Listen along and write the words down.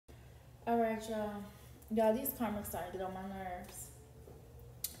All right, y'all. Y'all, these karmics starting to get on my nerves.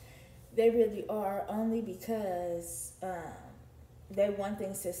 They really are, only because they want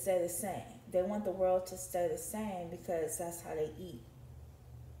things to stay the same. They want the world to stay the same because that's how they eat.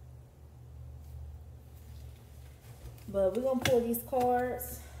 But we're going to pull these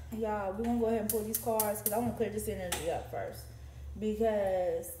cards. Y'all, we're going to go ahead and pull these cards because I want to clear this energy up first.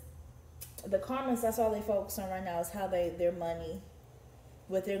 Because the karmics, that's all they focus on right now is how their money,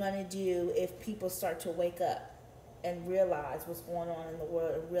 what they're going to do if people start to wake up and realize what's going on in the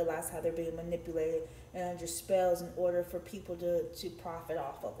world and realize how they're being manipulated and under spells in order for people to profit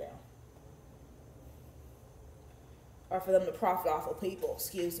off of them. Or for them to profit off of people,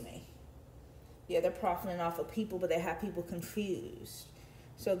 excuse me. Yeah, they're profiting off of people, but they have people confused.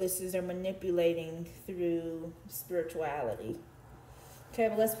 So this is they're manipulating through spirituality. Okay,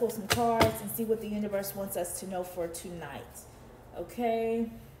 but let's pull some cards and see what the universe wants us to know for tonight. Okay.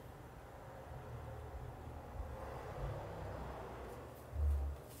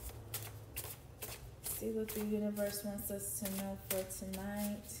 See what the universe wants us to know for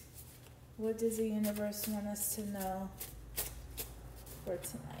tonight. What does the universe want us to know for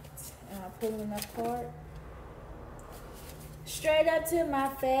tonight? Am I pulling enough card? Straight up to my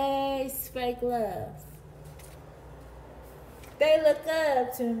face, fake love. They look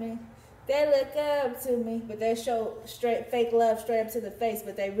up to me. They look up to me. But they show straight fake love straight up to the face.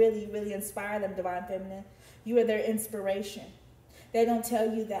 But they really, really inspire them, Divine Feminine. You are their inspiration. They don't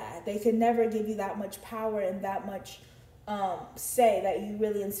tell you that. They can never give you that much power and that much say that you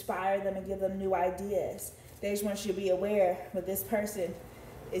really inspire them and give them new ideas. They just want you to be aware that this person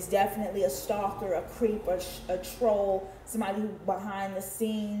is definitely a stalker, a creep, a troll, somebody who behind the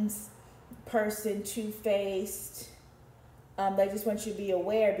scenes person, two-faced. They just want you to be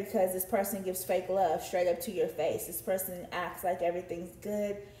aware because this person gives fake love straight up to your face. This person acts like everything's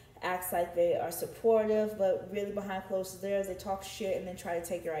good, acts like they are supportive, but really behind closed doors, they talk shit and then try to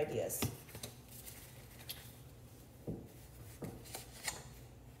take your ideas.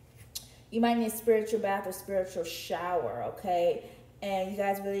 You might need a spiritual bath or spiritual shower, okay? And you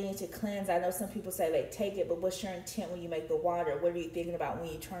guys really need to cleanse. I know some people say they take it, but what's your intent when you make the water? What are you thinking about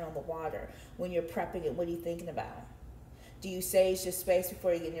when you turn on the water? When you're prepping it, what are you thinking about? Do you sage your space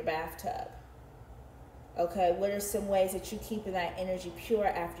before you get in your bathtub? Okay, what are some ways that you keeping that energy pure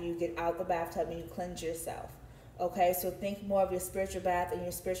after you get out the bathtub and you cleanse yourself? Okay, so think more of your spiritual bath and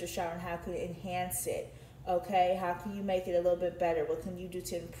your spiritual shower and how can you enhance it? Okay, how can you make it a little bit better? What can you do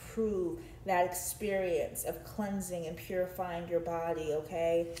to improve that experience of cleansing and purifying your body,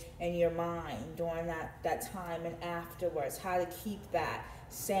 okay, and your mind during that time and afterwards? How to keep that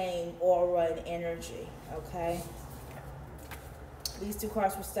same aura and energy, okay? These two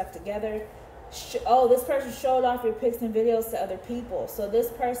cards were stuck together. Oh, this person showed off your pics and videos to other people. So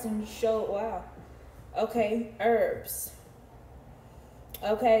this person showed, wow. Okay, herbs.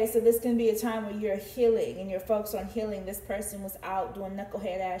 Okay, so this can be a time where you're healing and you're focused on healing. This person was out doing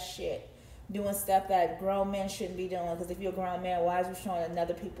knucklehead ass shit, doing stuff that grown men shouldn't be doing. Because if you're a grown man, why is you showing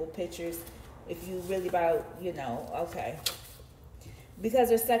another people pictures if you really about, you know, okay. Because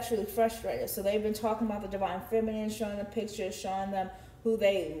they're sexually frustrated. So they've been talking about the Divine Feminine, showing them pictures, showing them who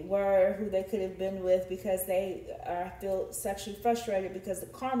they were, who they could have been with, because they feel sexually frustrated because the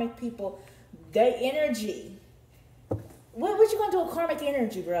karmic people, their energy. What you gonna do with karmic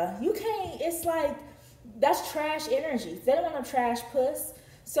energy, bruh? You can't, it's like, that's trash energy. They don't want no trash puss.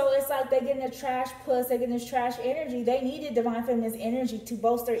 So it's like they're getting a trash puss, they're getting this trash energy. They needed Divine Feminine's energy to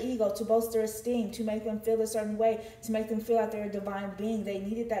boost their ego, to boost their esteem, to make them feel a certain way, to make them feel like they're a divine being. They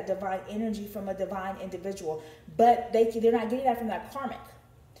needed that divine energy from a divine individual. But they're not getting that from that karmic.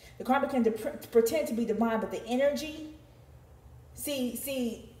 The karmic can pretend to be divine, but the energy,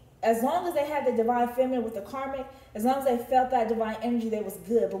 see, as long as they had the Divine Feminine with the karmic, as long as they felt that divine energy, they was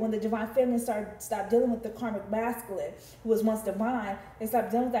good. But when the Divine Feminine stopped dealing with the karmic masculine, who was once divine, they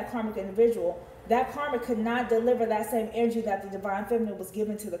stopped dealing with that karmic individual. That karmic could not deliver that same energy that the Divine Feminine was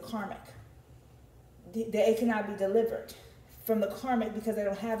given to the karmic. It cannot be delivered from the karmic because they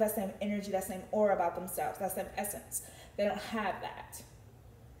don't have that same energy, that same aura about themselves, that same essence. They don't have that.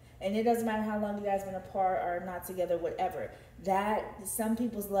 And it doesn't matter how long you guys been apart or not together, whatever. That, some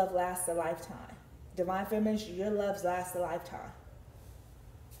people's love lasts a lifetime. Divine Feminine, your love lasts a lifetime.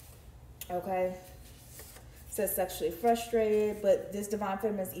 Okay? So sexually frustrated, but this Divine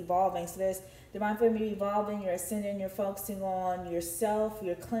Feminine is evolving. So there's Divine Feminine evolving, you're ascending, you're focusing on yourself,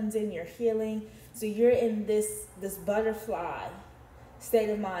 you're cleansing, you're healing. So you're in this butterfly state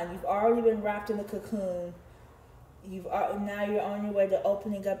of mind. You've already been wrapped in the cocoon. Now you're on your way to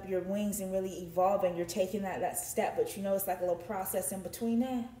opening up your wings and really evolving. You're taking that step, but you know it's like a little process in between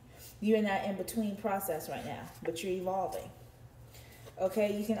that. You're in that in-between process right now, but you're evolving.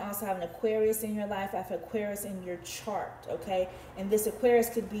 Okay, you can also have an Aquarius in your life. I have Aquarius in your chart, okay? And this Aquarius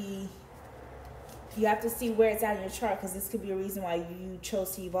could be, you have to see where it's at in your chart, because this could be a reason why you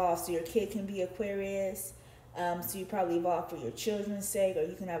chose to evolve. So your kid can be Aquarius, so you probably evolve for your children's sake, or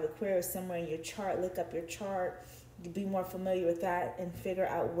you can have Aquarius somewhere in your chart. Look up your chart, be more familiar with that, and figure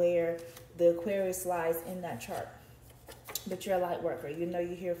out where the Aquarius lies in that chart. But you're a light worker. You know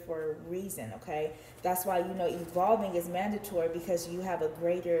you're here for a reason, okay? That's why you know evolving is mandatory, because you have a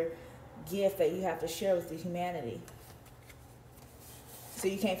greater gift that you have to share with the humanity. So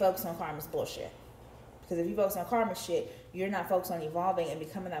you can't focus on karma's bullshit. Because if you focus on karma shit, you're not focused on evolving and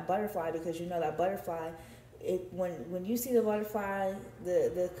becoming that butterfly, because you know that butterfly, when you see the butterfly,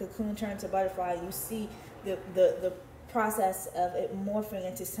 the cocoon turn to butterfly, you see the process of it morphing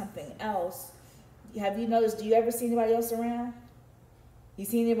into something else. Have you noticed, do you ever see anybody else around? You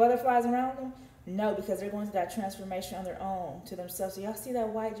see any butterflies around them? No, because they're going through that transformation on their own, to themselves. So y'all see that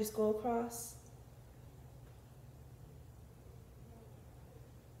white just go across?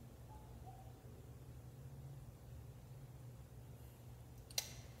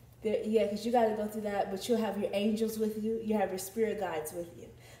 Yeah, because you got to go through that, but you'll have your angels with you. You have your spirit guides with you.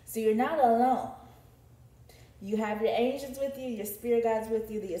 So you're not alone. You have your angels with you, your spirit guides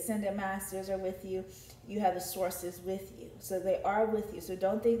with you, the ascended masters are with you, you have the sources with you. So they are with you. So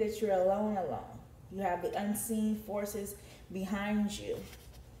don't think that you're alone. You have the unseen forces behind you.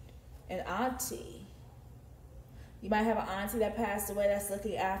 An auntie. You might have an auntie that passed away that's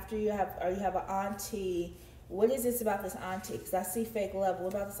looking after you, or you have an auntie. What is this about this auntie? Because I see fake love.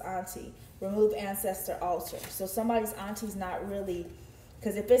 What about this auntie? Remove ancestor altar. So somebody's auntie's not really...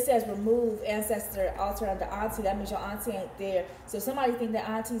 Because if it says remove ancestor altar under auntie, that means your auntie ain't there. So somebody think that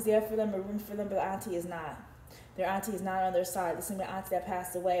auntie's there for them or room for them, but the auntie is not. Their auntie is not on their side. This can be an auntie that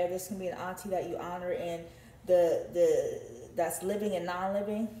passed away, or this can be an auntie that you honor in that's living and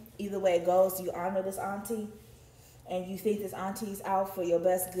non-living. Either way it goes, you honor this auntie. And you think this auntie is out for your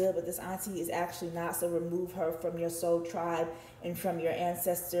best good, but this auntie is actually not. So remove her from your soul tribe and from your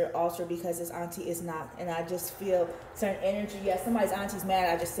ancestor altar, because this auntie is not. And I just feel certain energy. Yeah, somebody's auntie's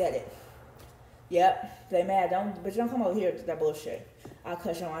mad. I just said it. Yep, they mad. But you don't come over here to that bullshit. I'll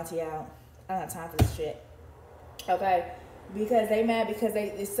cut your auntie out. I don't have time for this shit. Okay, because they mad because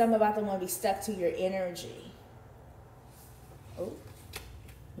it's something about them want to be stuck to your energy. Oh,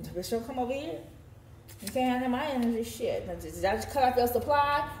 bitch, don't come over here. You can't handle my energy. Shit. Did I just cut off your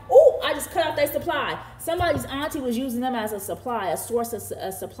supply? Oh, I just cut off their supply. Somebody's auntie was using them as a supply, a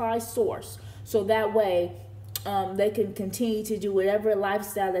supply source. So that way they can continue to do whatever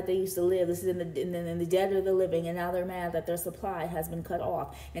lifestyle that they used to live. This is in the dead of the living, and now they're mad that their supply has been cut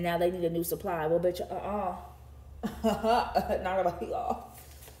off, and now they need a new supply. Well, bitch, not about y'all.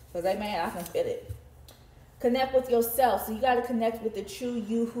 Because they mad, I can fit it. Connect with yourself. So you got to connect with the true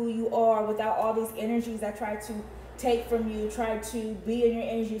you, who you are, without all these energies that try to take from you, try to be in your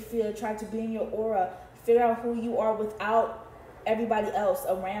energy field, try to be in your aura. Figure out who you are without everybody else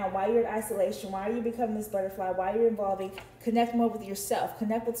around. Why you're in isolation. Why are you becoming this butterfly? Why you're evolving. Connect more with yourself.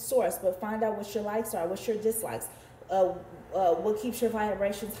 Connect with source, but find out what your likes are, what your dislikes. What keeps your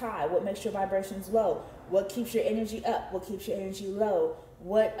vibrations high? What makes your vibrations low? What keeps your energy up? What keeps your energy low?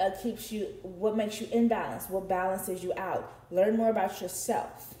 What makes you imbalanced? What balances you out? Learn more about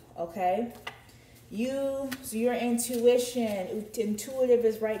yourself, okay? So your intuition, intuitive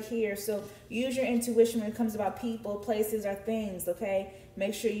is right here. So use your intuition when it comes about people, places, or things, okay?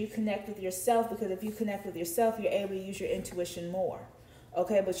 Make sure you connect with yourself, because if you connect with yourself, you're able to use your intuition more,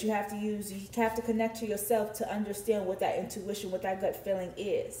 okay? But you have to connect to yourself to understand what that intuition, what that gut feeling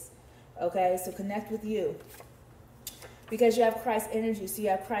is, okay? So connect with you. Because you have Christ energy, so you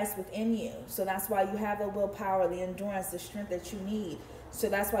have Christ within you. So that's why you have the willpower, the endurance, the strength that you need. So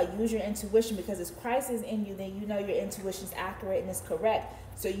that's why use your intuition, because if Christ is in you, then you know your intuition is accurate and is correct.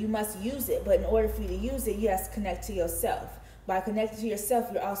 So you must use it. But in order for you to use it, you have to connect to yourself. By connecting to yourself,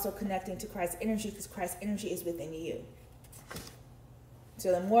 you're also connecting to Christ's energy, because Christ's energy is within you.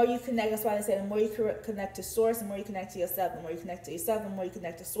 So the more you connect, that's why they say the more you connect to source, the more you connect to yourself. The more you connect to yourself, the more you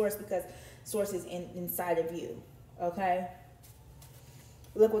connect to source, because source is inside of you. Okay,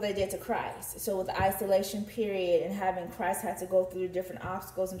 look what they did to Christ. So with the isolation period and having Christ had to go through different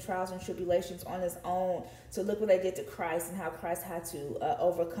obstacles and trials and tribulations on his own. So look what they did to Christ and how Christ had to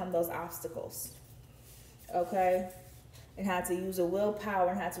overcome those obstacles. Okay, and had to use a willpower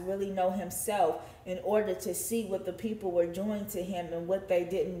and had to really know himself in order to see what the people were doing to him and what they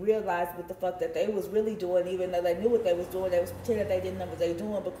didn't realize what the fuck that they was really doing. Even though they knew what they was doing, they was pretending that they didn't know what they were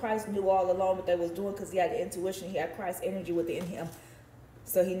doing. But Christ knew all along what they was doing, because he had the intuition. He had Christ's energy within him.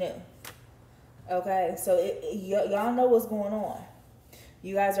 So he knew. Okay, so y'all know what's going on.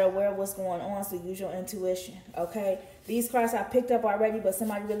 You guys are aware of what's going on, so use your intuition. Okay, these cards I picked up already, but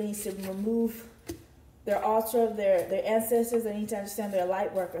somebody really needs to remove their altar of their ancestors. They need to understand they're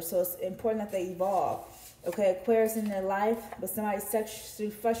light workers, so it's important that they evolve. Okay, Aquarius in their life, but somebody's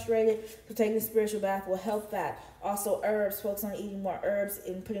sexually frustrated, so taking a spiritual bath will help that. Also, herbs, focus on eating more herbs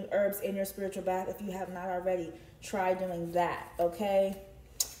and putting herbs in your spiritual bath. If you have not already, try doing that. Okay.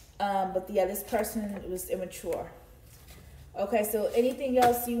 But yeah, this person was immature. Okay, so anything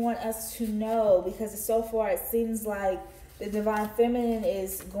else you want us to know? Because so far it seems like the Divine Feminine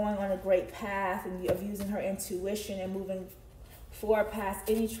is going on a great path and of using her intuition and moving forward past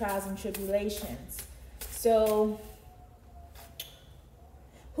any trials and tribulations. So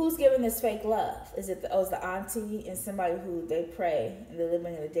who's giving this fake love? Is it the auntie and somebody who they pray and the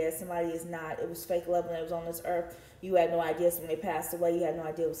living and the dead? Somebody is not. It was fake love when they was on this earth. You had no idea. So when they passed away, you had no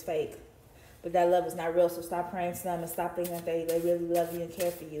idea it was fake. But that love is not real. So stop praying to them and stop thinking that they really love you and care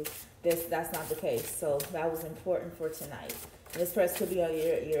for you. That's not the case. So that was important for tonight. And this person could be on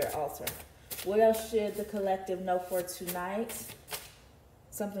your altar. What else should the collective know for tonight?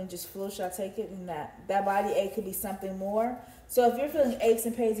 Something just flew. Should I take it? And that body ache could be something more. So if you're feeling aches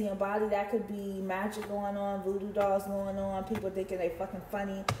and pains in your body, that could be magic going on, voodoo dolls going on, people thinking they fucking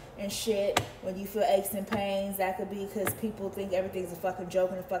funny and shit. When you feel aches and pains, that could be because people think everything's a fucking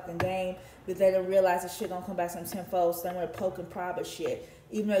joke and a fucking game, but they don't realize the shit gonna come back some tenfold, so they're gonna poke and prod at shit.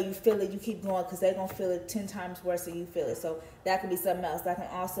 Even though you feel it, you keep going because they're gonna feel it 10 times worse than you feel it. So that could be something else. That can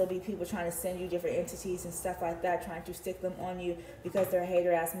also be people trying to send you different entities and stuff like that, trying to stick them on you because they're a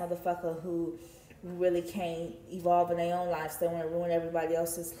hater-ass motherfucker who really can't evolve in their own life. So they want to ruin everybody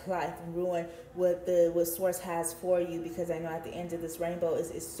else's life and ruin what Source has for you, because I know at the end of this rainbow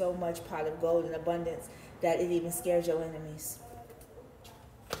is so much pot of gold and abundance that it even scares your enemies.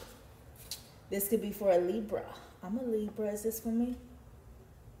 This could be for a Libra. I'm a Libra. Is this for me?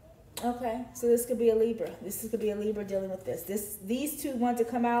 Okay, so this could be a Libra. This could be a Libra dealing with this. These two want to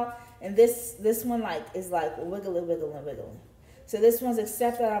come out, and this one is like wiggling. So this one's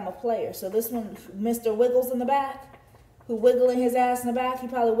accept that I'm a player. So this one, Mr. Wiggles in the back, who wiggling his ass in the back. He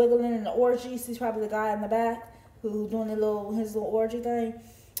probably wiggling in the orgies. He's probably the guy in the back who doing his little orgy thing,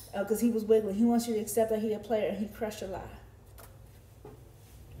 because he was wiggling. He wants you to accept that he a player and he crushed your life.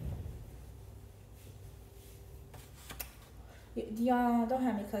 Y'all, don't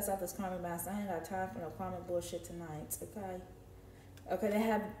have me cuss out this karmic master. I ain't got time for no karmic bullshit tonight, okay?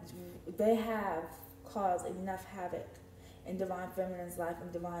 Okay, they have caused enough havoc in Divine Feminine's life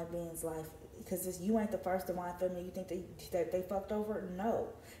and Divine Being's life, because you ain't the first Divine Feminine you think that they fucked over. No,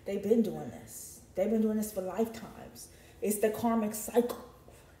 they've been doing this. They've been doing this for lifetimes. It's the karmic cycle.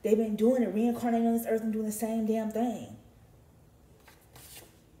 They've been doing it, reincarnating on this earth and doing the same damn thing.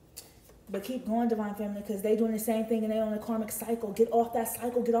 But keep going, Divine Feminine, because they doing the same thing and they on the karmic cycle. Get off that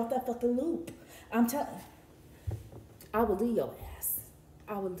cycle. Get off that fucking loop. I'm telling you, I will leave your ass.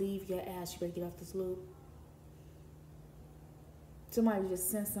 I will leave your ass. You better get off this loop. Somebody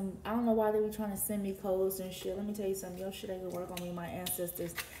just sent some, I don't know why they were trying to send me codes and shit. Let me tell you something. Your shit ain't gonna work on me. My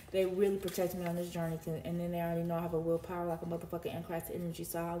ancestors, they really protect me on this journey. And then they already know I have a willpower like a motherfucking Antichrist energy.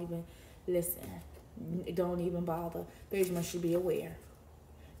 So I don't even listen. Don't even bother. They just want you to be aware.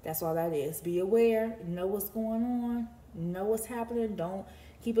 That's all that is. Be aware. Know what's going on. Know what's happening. Don't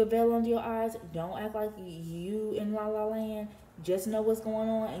keep a veil under your eyes. Don't act like you in La La Land. Just know what's going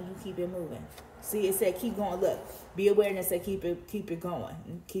on and you keep it moving. See, it said keep going. Look, be aware, and it said keep it going.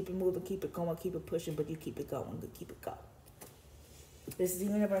 Keep it moving, keep it going, keep it pushing, but you keep it going. Keep it going. This is the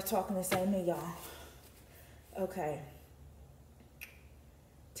universe talking the same thing, y'all. Okay.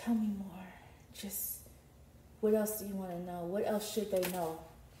 Tell me more. Just, what else do you want to know? What else should they know?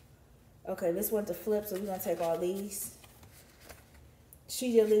 Okay, this one to flip, so we're going to take all these.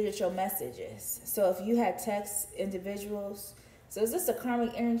 She deleted your messages. So if you had text individuals, so is this a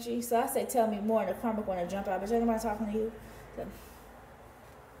karmic energy? So I say tell me more, and the karmic want to jump out. But is anybody talking to you?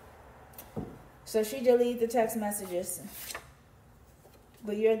 So she deleted the text messages.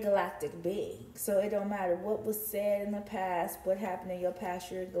 But you're a galactic being. So it don't matter what was said in the past, what happened in your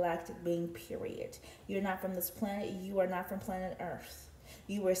past, you're a galactic being, period. You're not from this planet. You are not from planet Earth.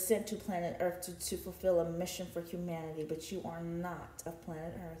 You were sent to planet Earth to fulfill a mission for humanity, but you are not of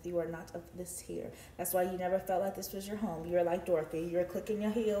planet Earth. You are not of this here. That's why you never felt like this was your home. You're like Dorothy. You're clicking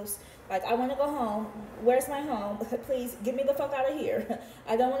your heels. Like, I want to go home. Where's my home? Please, get me the fuck out of here.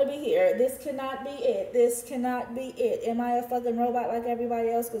 I don't want to be here. This cannot be it. This cannot be it. Am I a fucking robot like everybody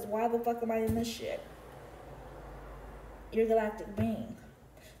else? Because why the fuck am I in this shit? You're a galactic being.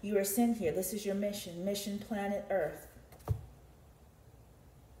 You are sent here. This is your mission. Mission planet Earth.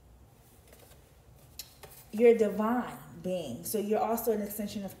 You're a divine being. So you're also an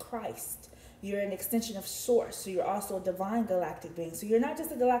extension of Christ. You're an extension of Source. So you're also a divine galactic being. So you're not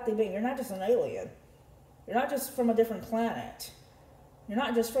just a galactic being. You're not just an alien. You're not just from a different planet. You're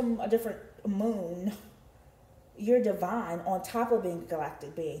not just from a different moon. You're divine on top of being a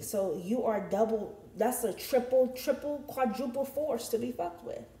galactic being. So you are double, that's a triple, quadruple force to be fucked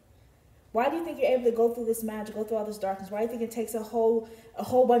with. Why do you think you're able to go through this magic, go through all this darkness? Why do you think it takes a whole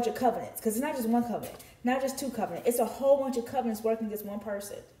bunch of covenants? Because it's not just one covenant, not just two covenants. It's a whole bunch of covenants working against one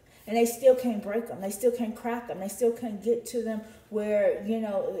person. And they still can't break them. They still can't crack them. They still can't get to them where,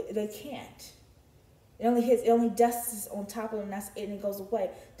 they can't. It only dusts on top of them, that's it, and it goes away.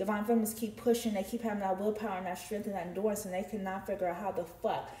 Divine feminists keep pushing, they keep having that willpower and that strength and that endurance, and they cannot figure out how the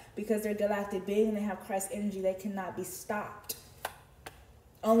fuck, because they're galactic being and they have Christ energy, they cannot be stopped.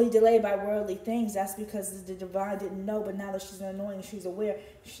 Only delayed by worldly things. That's because the divine didn't know, but now that she's anointed, she's aware,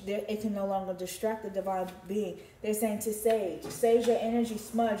 it can no longer distract the divine being. They're saying to sage your energy,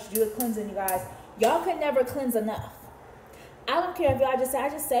 smudge, do a cleansing, you guys. Y'all can never cleanse enough. I don't care if y'all just say, I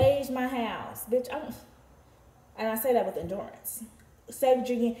just sage my house. Bitch, and I say that with endurance. Sage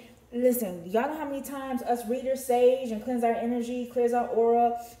drinking. Listen, y'all know how many times us readers sage and cleanse our energy, cleanse our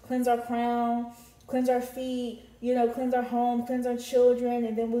aura, cleanse our crown, cleanse our feet, cleanse our home, cleanse our children,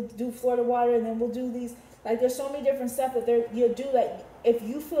 and then we'll do Florida water, and then we'll do these. Like, there's so many different stuff that you'll do. Like, if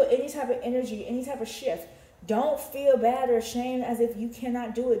you feel any type of energy, any type of shift, don't feel bad or ashamed as if you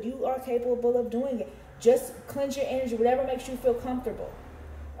cannot do it. You are capable of doing it. Just cleanse your energy, whatever makes you feel comfortable.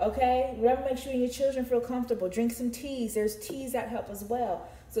 Okay? Whatever makes you and your children feel comfortable. Drink some teas. There's teas that help as well.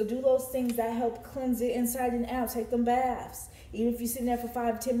 So do those things that help cleanse it inside and out. Take them baths. Even if you're sitting there for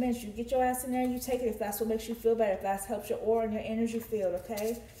 5 to 10 minutes, you get your ass in there and you take it if that's what makes you feel better, if that helps your aura and your energy field,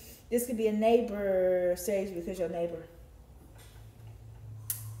 okay? This could be a neighbor sage because your neighbor.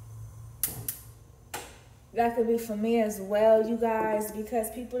 That could be for me as well, you guys,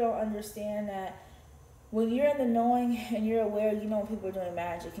 because people don't understand that when you're in the knowing and you're aware, you know when people are doing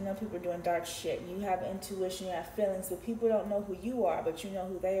magic, you know people are doing dark shit, you have intuition, you have feelings, but people don't know who you are, but you know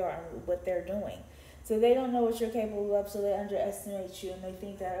who they are and what they're doing. So they don't know what you're capable of, so they underestimate you, and they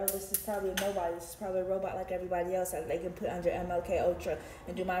think that, oh, this is probably a nobody, this is probably a robot like everybody else that they can put under MLK Ultra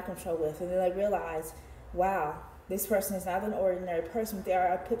and do mind control with. And then they realize, wow, this person is not an ordinary person. They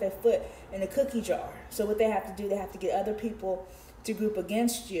are put their foot in a cookie jar. So what they have to do, they have to get other people to group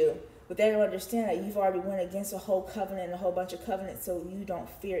against you, but they don't understand that you've already went against a whole covenant and a whole bunch of covenants, so you don't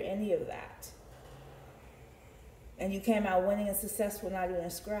fear any of that. And you came out winning and successful, not even a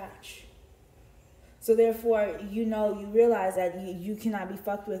scratch. So therefore, you realize that you cannot be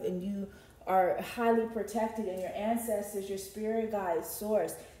fucked with, and you are highly protected, and your ancestors, your spirit guides,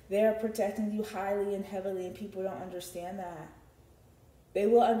 source, they're protecting you highly and heavily, and people don't understand that. They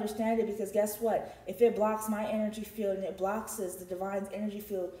will understand it because guess what? If it blocks my energy field and it blocks the divine's energy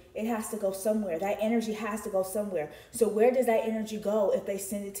field, it has to go somewhere. That energy has to go somewhere. So where does that energy go if they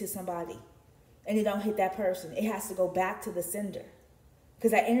send it to somebody and it don't hit that person? It has to go back to the sender.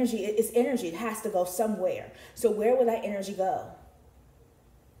 Because that energy, it's energy. It has to go somewhere. So where will that energy go?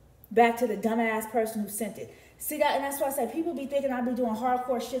 Back to the dumbass person who sent it. See that? And that's why I say people be thinking I be doing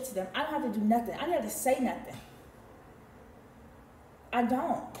hardcore shit to them. I don't have to do nothing. I don't have to say nothing. I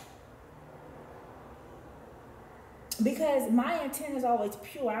don't. Because my intent is always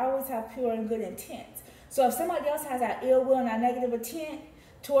pure. I always have pure and good intent. So if somebody else has that ill will and that negative intent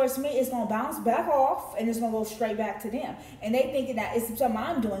towards me, it's going to bounce back off and it's going to go straight back to them. And they thinking that it's something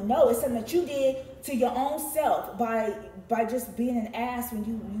I'm doing. No, it's something that you did to your own self by just being an ass when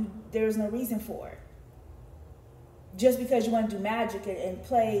you there's no reason for it. Just because you want to do magic and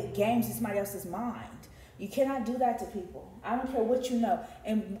play games in somebody else's mind. You cannot do that to people. I don't care what you know.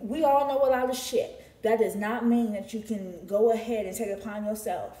 And we all know a lot of shit. That does not mean that you can go ahead and take it upon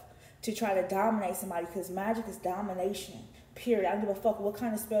yourself to try to dominate somebody, because magic is domination. Period. I don't give a fuck what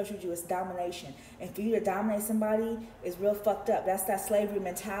kind of spells you do. It's domination. And for you to dominate somebody is real fucked up. That's that slavery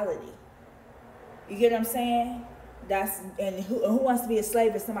mentality. You get what I'm saying? And who wants to be a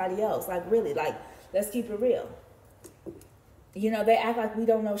slave to somebody else? Like, really, like, let's keep it real. They act like we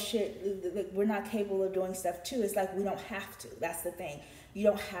don't know shit. We're not capable of doing stuff too. It's like we don't have to. That's the thing. You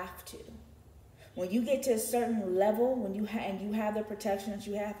don't have to. When you get to a certain level, when you have the protection that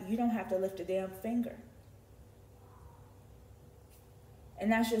you don't have to lift a damn finger.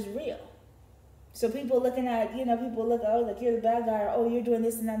 And that's just real. So people looking at, people look, oh, look, you're the bad guy, or oh, you're doing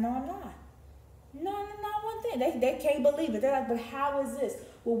this and that. No, I'm not. No, not one thing. They can't believe it. They're like, but how is this?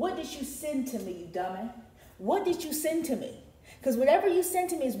 Well, what did you send to me, you dummy? What did you send to me? Because whatever you sent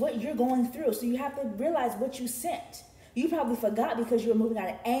to me is what you're going through. So you have to realize what you sent. You probably forgot because you were moving out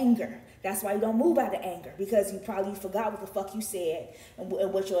of anger. That's why you don't move out of anger, because you probably forgot what the fuck you said and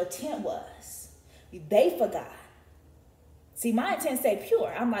what your intent was. They forgot. See, my intent stay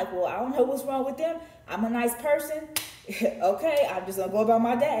pure. I'm like, well, I don't know what's wrong with them. I'm a nice person. Okay, I'm just gonna go about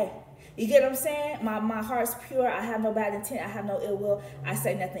my day. You get what I'm saying? My heart's pure. I have no bad intent. I have no ill will. I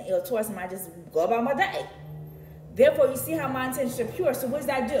say nothing ill towards them. I just go about my day. Therefore, you see how my intentions are pure. So what does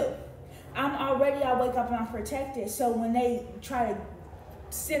that do? I wake up and I'm protected. So when they try to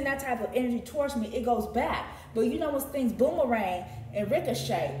send that type of energy towards me, it goes back. But you know when things boomerang and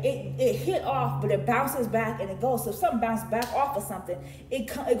ricochet, it hit off, but it bounces back and it goes. So if something bounces back off of something, it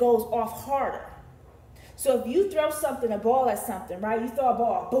goes off harder. So if you throw something, a ball at something, right? You throw a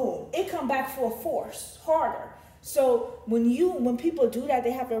ball, boom, it come back full force, harder. So when people do that,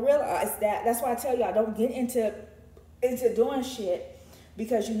 they have to realize that. That's why I tell y'all, don't get into doing shit,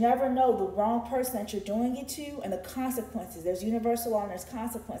 because you never know the wrong person that you're doing it to and the consequences. There's universal law and there's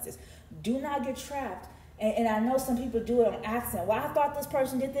consequences. Do not get trapped. And I know some people do it on accident. Well, I thought this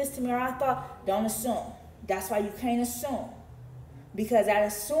person did this to me, or I thought, don't assume. That's why you can't assume. Because that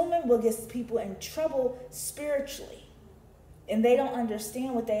assuming will get people in trouble spiritually. And they don't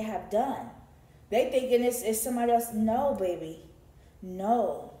understand what they have done. They thinking it's somebody else. No, baby.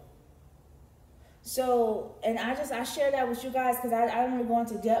 No. So, and I share that with you guys because I don't want to go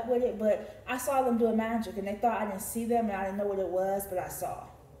into depth with it, but I saw them doing magic and they thought I didn't see them and I didn't know what it was, but I saw.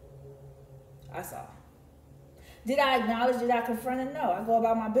 Did I acknowledge? Did I confront it? No. I go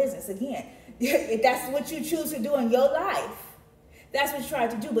about my business. Again, if that's what you choose to do in your life, that's what you try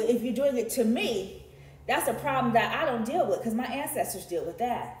to do. But if you're doing it to me, that's a problem that I don't deal with because my ancestors deal with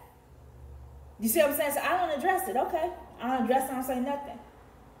that. You see what I'm saying? So I don't address it. Okay. I don't address it. I don't say nothing.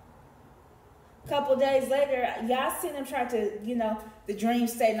 A couple days later, y'all seen them try to, the dream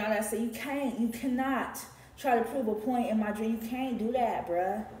state and all that. So you cannot try to prove a point in my dream. You can't do that,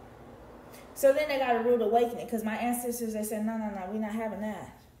 bruh. So then they got a rude awakening because my ancestors, they said, no, we're not having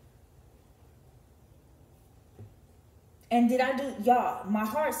that. And did I do, y'all, my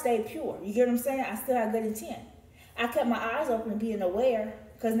heart stayed pure. You get what I'm saying? I still had good intent. I kept my eyes open and being aware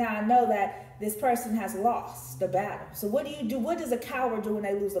because now I know that this person has lost the battle. So what do you do? What does a coward do when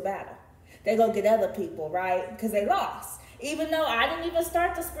they lose the battle? They go get other people, right? Because they lost. Even though I didn't even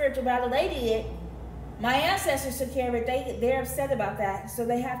start the spiritual battle, they did. My ancestors took care of it. They're upset about that. So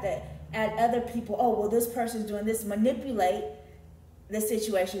they have to add other people. Oh, well, this person's doing this. Manipulate the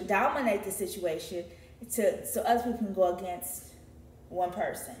situation. Dominate the situation so other people can go against one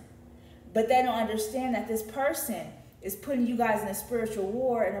person. But they don't understand that this person is putting you guys in a spiritual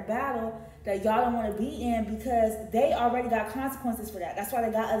war, in a battle that y'all don't want to be in because they already got consequences for that. That's why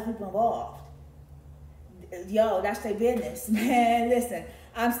they got other people involved. Yo, that's their business. Man, listen,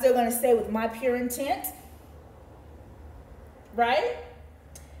 I'm still going to stay with my pure intent. Right?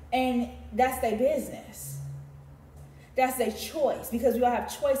 And that's their business. That's their choice because we all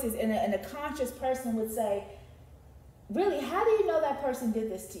have choices. And a conscious person would say, really, how do you know that person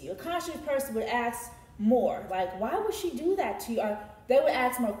did this to you? A conscious person would ask more. Like, why would she do that to you? Or they would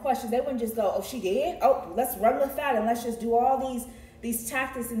ask more questions. They wouldn't just go, oh, she did? Oh, let's run with that and let's just do all these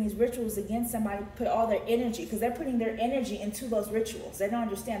tactics and these rituals against somebody, put all their energy, because they're putting their energy into those rituals. They don't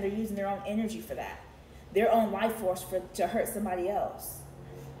understand. They're using their own energy for that, their own life force to hurt somebody else.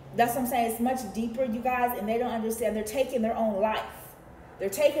 That's what I'm saying. It's much deeper, you guys, and they don't understand. They're taking their own life. They're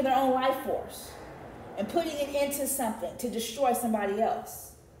taking their own life force and putting it into something to destroy somebody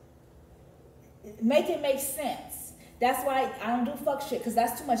else. Make it make sense. That's why I don't do fuck shit, because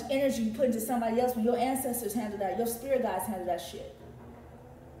that's too much energy you put into somebody else when your ancestors handle that. Your spirit guides handle that shit.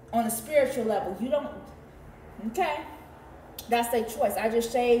 On a spiritual level, you don't, okay? That's their choice. I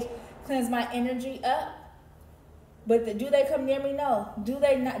just shaved, cleanse my energy up. But do they come near me? No. Do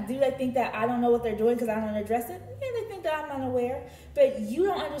they think that I don't know what they're doing because I don't address it? Yeah, they think that I'm unaware. But you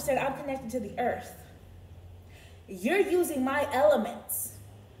don't understand. I'm connected to the earth. You're using my elements.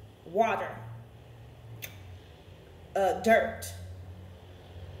 Water. Dirt.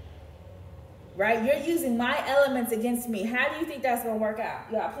 Right? You're using my elements against me. How do you think that's going to work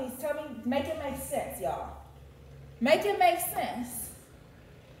out? Y'all, please tell me. Make it make sense, y'all. Make it make sense.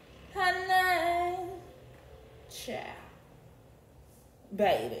 Honey. Child.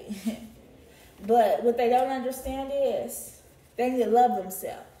 Baby. But what they don't understand is they need to love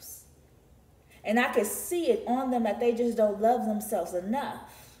themselves. And I can see it on them that they just don't love themselves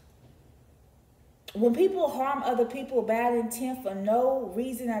enough. When people harm other people, bad intent for no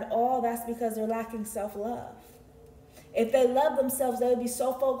reason at all, that's because they're lacking self-love. If they love themselves, they would be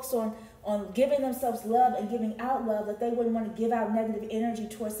so focused on giving themselves love and giving out love that they wouldn't want to give out negative energy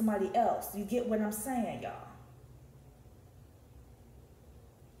towards somebody else. You get what I'm saying, y'all?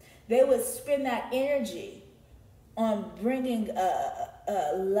 they would spend that energy on bringing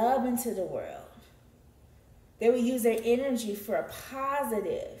love into the world. They would use their energy for a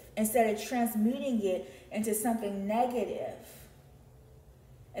positive instead of transmuting it into something negative.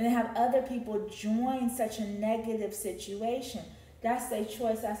 And then have other people join such a negative situation. That's their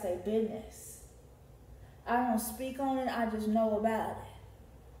choice, that's their business. I don't speak on it, I just know about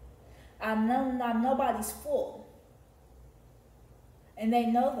it. I'm nobody's fool. And they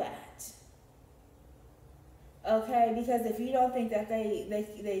know that. Okay, because if you don't think that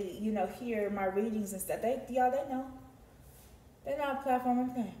they you know, hear my readings and stuff, they know. They know how platform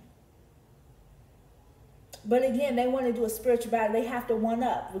everything. But again, they want to do a spiritual battle. They have to one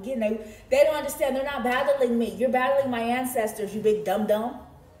up. Again, they don't understand. They're not battling me. You're battling my ancestors, you big dum-dum.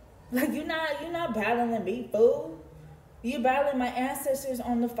 Like, you're not battling me, fool. You're battling my ancestors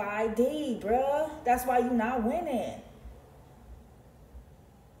on the 5D, bruh. That's why you're not winning.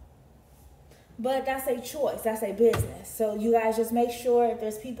 But that's a choice. That's a business. So you guys just make sure if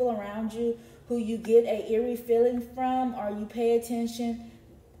there's people around you who you get a eerie feeling from, or you pay attention.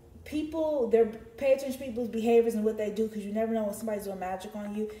 Pay attention to people's behaviors and what they do, because you never know when somebody's doing magic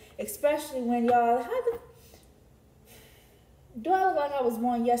on you. Especially when y'all, do I look like I was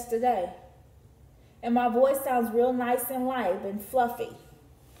born yesterday? And my voice sounds real nice and light and fluffy.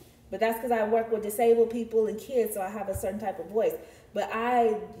 But that's because I work with disabled people and kids, so I have a certain type of voice. But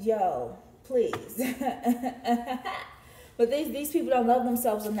please. But these people don't love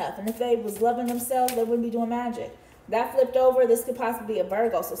themselves enough. And if they was loving themselves, they wouldn't be doing magic. That flipped over. This could possibly be a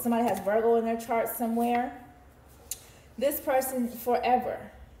Virgo. So if somebody has Virgo in their chart somewhere, this person forever.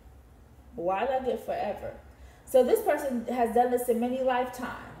 Why did I get forever? So this person has done this in many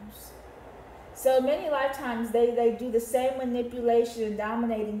lifetimes. So in many lifetimes, they do the same manipulation and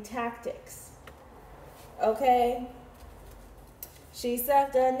dominating tactics. Okay? She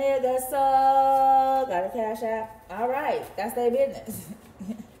sucked a nigga so. Got a cash app. All right. That's their business.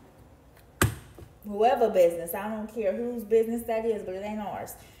 Whoever business. I don't care whose business that is, but it ain't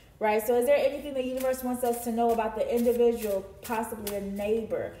ours. Right? So is there anything the universe wants us to know about the individual, possibly a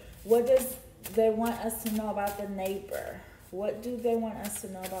neighbor? What does they want us to know about the neighbor? What do they want us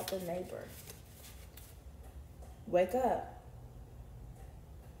to know about the neighbor? Wake up.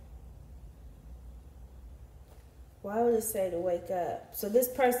 Why would it say to wake up? So this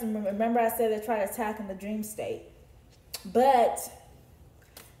person, remember I said they try to attack in the dream state. But,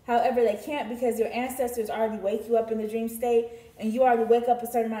 however, they can't, because your ancestors already wake you up in the dream state, and you already wake up a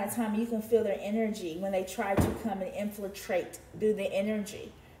certain amount of time, and you can feel their energy when they try to come and infiltrate through the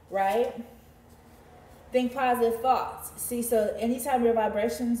energy, right? Think positive thoughts. See, so anytime your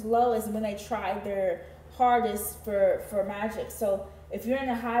vibration's low is when they try their hardest for magic. So if you're in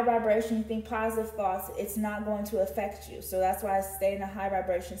a high vibration, you think positive thoughts, it's not going to affect you. So that's why I stay in a high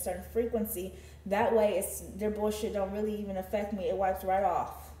vibration, certain frequency. That way, their bullshit don't really even affect me. It wipes right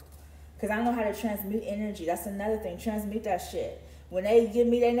off. Because I know how to transmute energy. That's another thing. Transmute that shit. When they give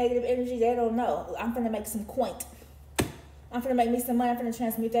me their negative energy, they don't know. I'm finna make some coin. I'm finna make me some money. I'm finna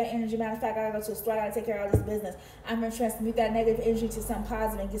transmute that energy. Matter of fact, I gotta go to a store. I gotta take care of all this business. I'm gonna transmute that negative energy to something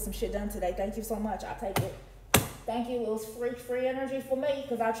positive and get some shit done today. Thank you so much. I'll take it. Thank you. It was free energy for me,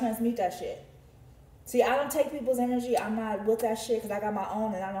 because I transmute that shit. See, I don't take people's energy. I'm not with that shit, because I got my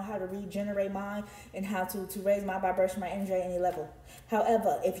own, and I know how to regenerate mine and how to raise my vibration, my energy at any level.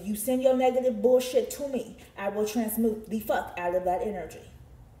 However, if you send your negative bullshit to me, I will transmute the fuck out of that energy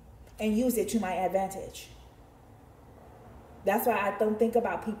and use it to my advantage. That's why I don't think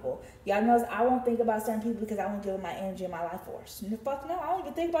about people. Y'all know I won't think about certain people because I won't give them my energy and my life force. Fuck no, I don't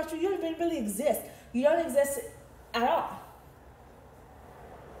even think about you. You don't even really exist. You don't exist at all.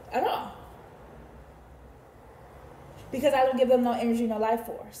 At all. Because I don't give them no energy, no life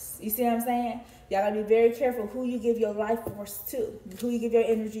force. You see what I'm saying? Y'all gotta be very careful who you give your life force to, who you give your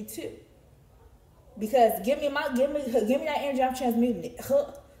energy to. Because give me that energy, I'm transmuting it.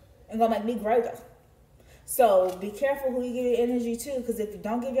 And gonna make me greater. So be careful who you give your energy to, because if you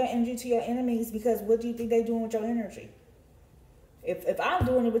don't give your energy to your enemies, because what do you think they're doing with your energy? If I'm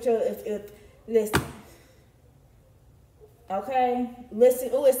doing it with listen. Okay? Listen.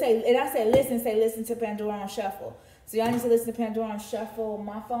 Oh, listen to Pandora on Shuffle. So y'all need to listen to Pandora on Shuffle.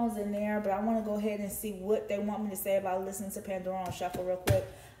 My phone's in there, but I want to go ahead and see what they want me to say about listening to Pandora on Shuffle real quick.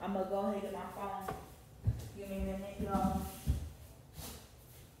 I'm going to go ahead and get my phone. Give me a minute, y'all.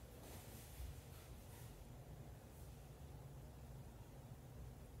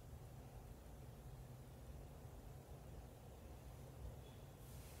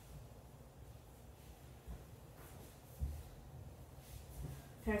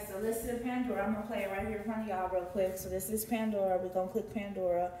 Okay, so listen to Pandora. I'm going to play it right here in front of y'all real quick. So this is Pandora. We're going to click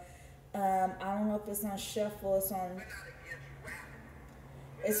Pandora. I don't know if it's on shuffle.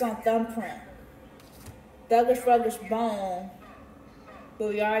 It's on thumbprint. Thuggish Ruggish Bone. But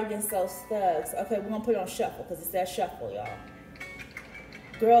we are against those thugs. Okay, we're gonna put it on shuffle because it's that shuffle, y'all.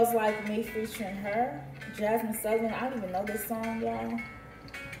 Girls Like Me featuring her. Jasmine Sullivan. I don't even know this song, y'all.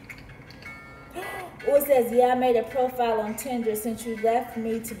 Oh, it says, yeah, I made a profile on Tinder since you left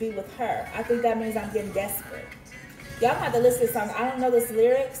me to be with her. I think that means I'm getting desperate. Y'all have to listen to this song. I don't know this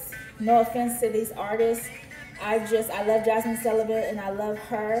lyrics. No offense to these artists. I love Jasmine Sullivan and I love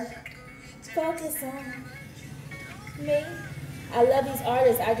her. Focus on me. I love these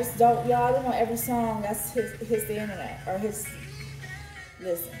artists. I just don't, y'all, I don't know every song. That's his the internet. Or his,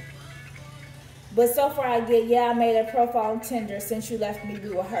 listen. But so far I get, yeah, I made a profile on Tinder since you left me to be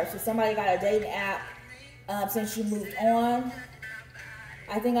with her. So somebody got a dating app since you moved on.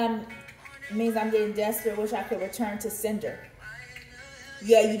 I think means I'm getting desperate. Wish I could return to sender.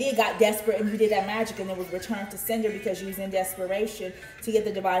 Yeah, you got desperate and you did that magic and it was returned to sender because you was in desperation to get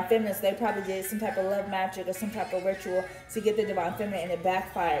the divine feminine. So they probably did some type of love magic or some type of ritual to get the divine feminine and it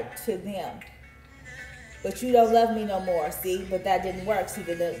backfired to them. But you don't love me no more, see? But that didn't work. See,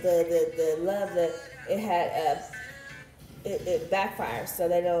 the love that it had, it backfires. So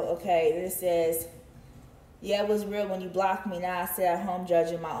they know, okay, this says, yeah, it was real when you blocked me. Now I sit at home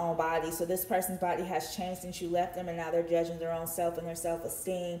judging my own body. So this person's body has changed since you left them, and now they're judging their own self and their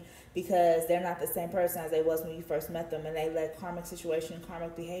self-esteem because they're not the same person as they was when you first met them, and they let karmic situation,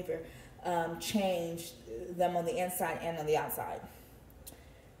 karmic behavior change them on the inside and on the outside.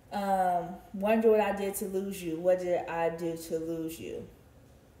 Wonder what I did to lose you. What did I do to lose you?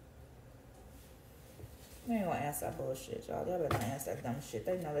 They ain't gonna answer that bullshit, y'all. Y'all better not answer that dumb shit.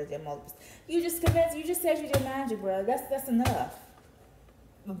 They know that they're multiple. You just convinced. You just said you did magic, bro. That's enough.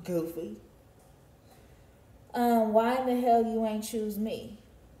 Goofy. Why in the hell you ain't choose me?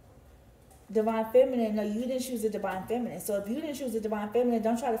 Divine feminine. No, you didn't choose the divine feminine. So if you didn't choose the divine feminine,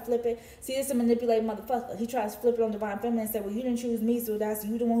 don't try to flip it. See, this is a manipulating motherfucker. He tries to flip it on divine feminine and say, well, you didn't choose me, so that's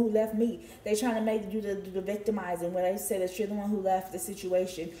you the one who left me. They trying to make you the victimizing, where they say that you're the one who left the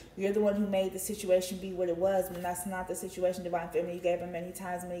situation. You're the one who made the situation be what it was, when that's not the situation, divine feminine. You gave him many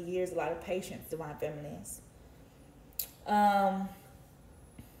times, many years, a lot of patience, divine feminines.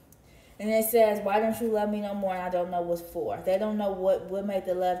 And it says, why don't you love me no more? And I don't know what's for. They don't know what made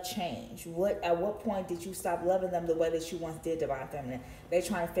the love change. At what point did you stop loving them the way that you once did, divine feminine? They're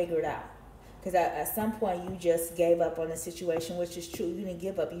trying to figure it out. Because at some point you just gave up on the situation, which is true. You didn't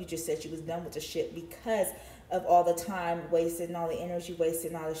give up. You just said you was done with the shit because of all the time wasted and all the energy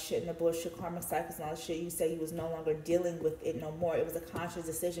wasted and all the shit and the bullshit karmic cycles and all the shit. You say you was no longer dealing with it no more. It was a conscious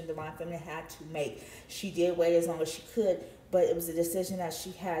decision divine feminine had to make. She did wait as long as she could, but it was a decision that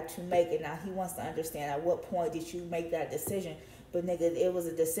she had to make. And now he wants to understand at what point did you make that decision. But nigga, it was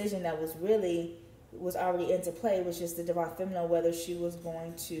a decision that was already into play. It was just the divine feminine, whether she was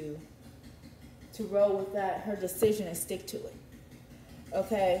going to roll with that, her decision, and stick to it.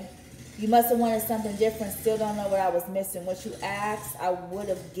 Okay? You must have wanted something different. Still don't know what I was missing. What you asked, I would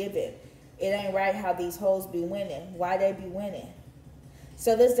have given. It ain't right how these hoes be winning. Why they be winning?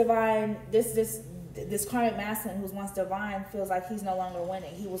 So this divine, this karmic masculine who was once divine feels like he's no longer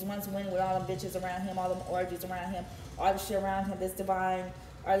winning. He was once winning with all them bitches around him, all them orgies around him, all the shit around him. This divine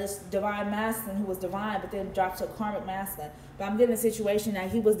masculine who was divine, but then dropped to a karmic masculine. But I'm getting a situation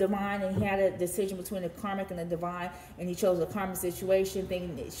that he was divine and he had a decision between the karmic and the divine, and he chose the karmic situation,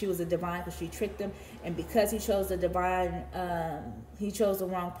 thinking that she was a divine because she tricked him. And because he chose the divine, he chose the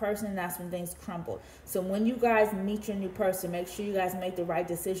wrong person, and that's when things crumbled. So when you guys meet your new person, make sure you guys make the right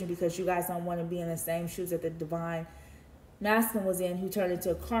decision, because you guys don't want to be in the same shoes that the divine masculine was in, who turned into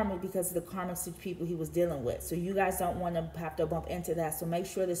a karmic because of the karmic people he was dealing with. So you guys don't want to have to bump into that. So make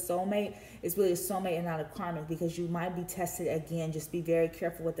sure the soulmate is really a soulmate and not a karmic, because you might be tested again. Just be very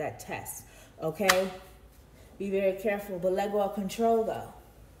careful with that test. Okay? Be very careful. But let go of control, though.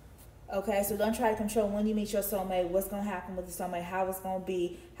 Okay? So don't try to control when you meet your soulmate, what's going to happen with the soulmate, how it's going to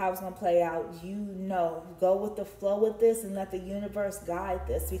be, how it's going to play out. You know. Go with the flow with this and let the universe guide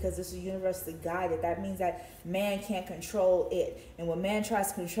this, because this is universally guided. That means that man can't control it. And when man tries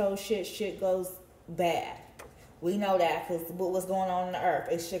to control shit goes bad. We know that because what's going on the earth.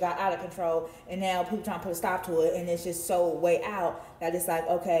 It shit got out of control, and now people trying to put a stop to it, and it's just so way out that it's like,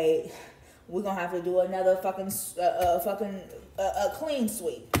 okay, we're going to have to do another fucking clean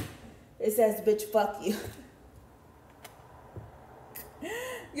sweep. It says, bitch, fuck you.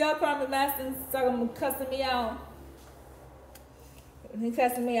 Y'all karmic masters talking cussing me out. He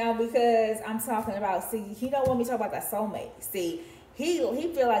cussing me out because I'm talking about, see, he don't want me to talk about that soulmate. See, he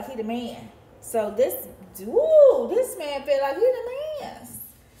feel like he the man. So this man feel like he the man.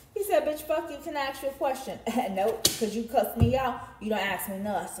 He said, bitch, fuck you. Can I ask you a question? Nope, because you cussed me out. You don't ask me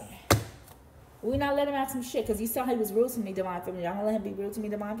nothing. We not let him ask some shit because you saw he was rude to me, Divine Feminine. Y'all gonna let him be rude to me,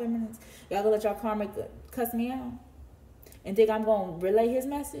 Divine Feminines? Y'all gonna let y'all karma cuss me out? And think I'm gonna relay his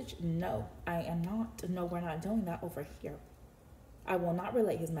message? No, I am not. No, we're not doing that over here. I will not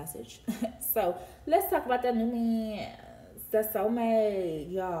relay his message. So let's talk about that new man. The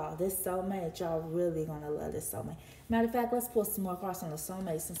soulmate, y'all. This soulmate, y'all really gonna love this soulmate. Matter of fact, let's pull some more cards on the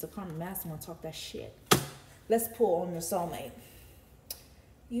soulmate since the karma master wanna talk that shit. Let's pull on the soulmate.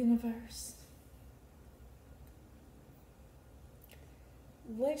 Universe.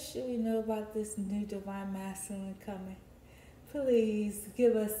 What should we know about this new divine masculine coming? Please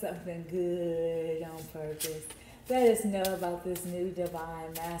give us something good on purpose. Let us know about this new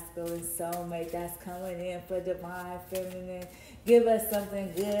divine masculine soulmate that's coming in for divine feminine. Give us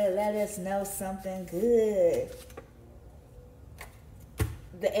something good. Let us know something good.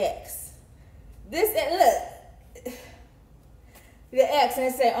 The X. Look. The X, and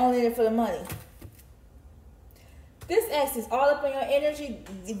it said only in it for the money. This X is all up in your energy.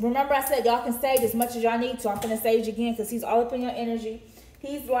 Remember I said y'all can sage as much as y'all need to. I'm going to sage again because he's all up in your energy.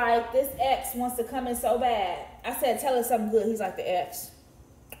 He's like, this X wants to come in so bad. I said, tell us something good. He's like, the X.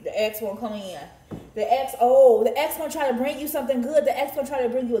 The X won't come in. The X going to try to bring you something good. The X going to try to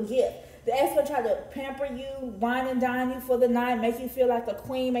bring you a gift. The X going to try to pamper you, wine and dine you for the night, make you feel like a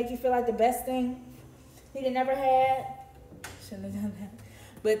queen, make you feel like the best thing he never had. Shouldn't have done that.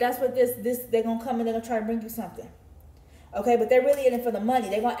 But that's what they're going to come and they're going to try to bring you something. Okay, but they're really in it for the money.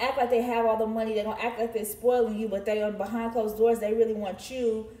 They're going to act like they have all the money. They're going to act like they're spoiling you, but they are behind closed doors. They really want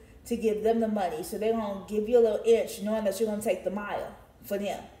you to give them the money. So they're going to give you a little inch knowing that you're going to take the mile for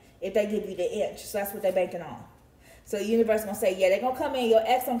them if they give you the inch. So that's what they're banking on. So the universe is going to say, yeah, they're going to come in. Your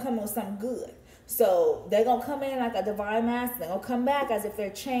ex going to come in with something good. So they're going to come in like a divine master. They're going to come back as if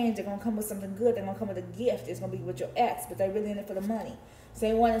they're changed. They're going to come with something good. They're going to come with a gift. It's going to be with your ex, but they're really in it for the money. So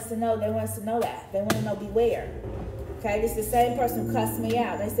they want us to know. They want us to know that. They want to know beware. Okay, this is the same person who cussed me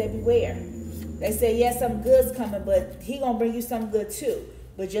out. They said beware. They said, yes, some good's coming, but he going to bring you some good too.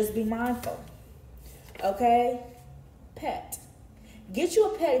 But just be mindful. Okay? Pet. Get you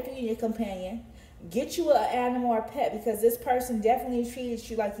a pet if you need a companion. Get you an animal or pet because this person definitely treated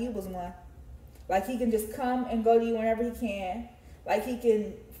you like you was one. Like he can just come and go to you whenever he can. Like he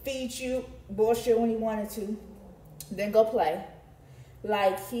can feed you bullshit when he wanted to. Then go play.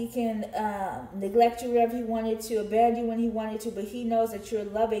 Like he can neglect you wherever he wanted to, abandon you when he wanted to, but he knows that you're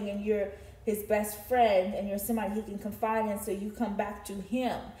loving and you're his best friend and you're somebody he can confide in, so you come back to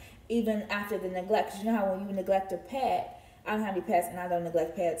him even after the neglect. Because you know how when you neglect a pet, I don't have any pets and I don't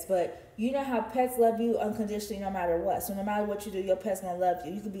neglect pets, but you know how pets love you unconditionally no matter what. So no matter what you do, your pet's going to love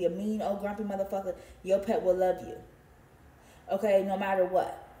you. You could be a mean, old, grumpy motherfucker. Your pet will love you. Okay, no matter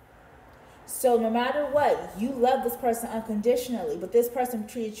what. So no matter what, you love this person unconditionally, but this person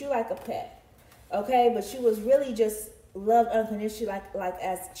treated you like a pet, okay? But you was really just loved unconditionally like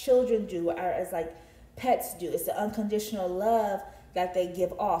as children do or as like pets do. It's the unconditional love that they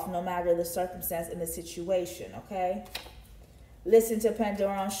give off no matter the circumstance and the situation, okay? Listen to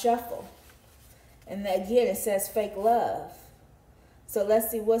Pandora on Shuffle. And again, it says fake love. So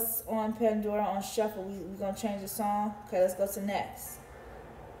let's see what's on Pandora on Shuffle. We're going to change the song. Okay, let's go to next.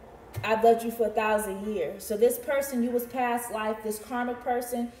 I've loved you for 1,000 years. So this person, you was past life, this karmic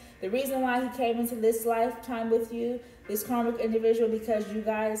person, the reason why he came into this lifetime with you, this karmic individual, because you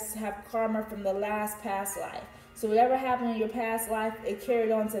guys have karma from the last past life. So whatever happened in your past life, it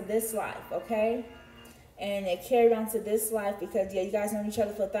carried on to this life, okay? And it carried on to this life because, yeah, you guys known each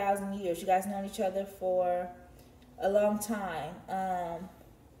other for 1,000 years. You guys known each other for a long time.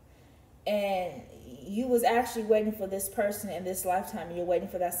 And you was actually waiting for this person in this lifetime, and you're waiting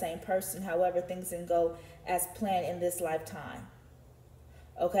for that same person. However, things didn't go as planned in this lifetime.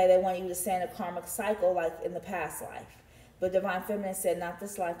 Okay, they want you to stay in a karmic cycle like in the past life. But Divine Feminine said, not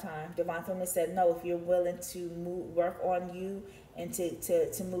this lifetime. Divine Feminine said, no, if you're willing to work on you and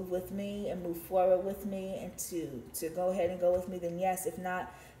to move with me and move forward with me and to go ahead and go with me, then yes. If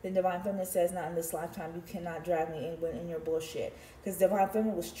not, then Divine Feminine says, not in this lifetime. You cannot drag me in your bullshit. Because Divine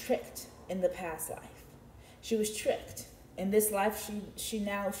Feminine was tricked in the past life. She was tricked. In this life, she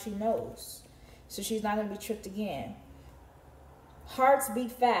knows. So she's not going to be tricked again. Hearts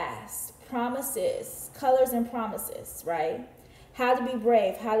beat fast. Promises. Colors and promises, right? How to be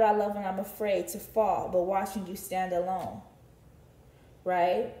brave. How do I love when I'm afraid to fall, but watching you stand alone,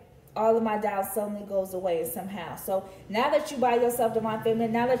 right? All of my doubt suddenly goes away somehow. So now that you by yourself, Divine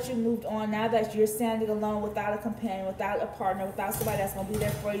Feminine, now that you moved on, now that you're standing alone without a companion, without a partner, without somebody that's going to be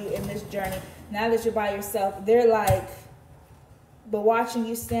there for you in this journey, now that you're by yourself, they're like, but watching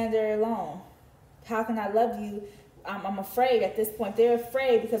you stand there alone. How can I love you? I'm afraid at this point. They're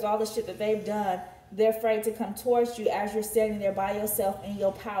afraid because all the shit that they've done, they're afraid to come towards you as you're standing there by yourself in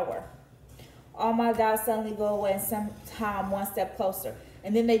your power. All my doubts suddenly go away and somehow I'm one step closer.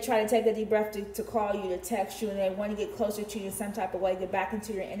 And then they try to take a deep breath to call you, to text you, and they want to get closer to you in some type of way, get back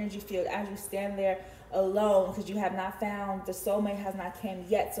into your energy field as you stand there alone because you have not found, the soulmate has not came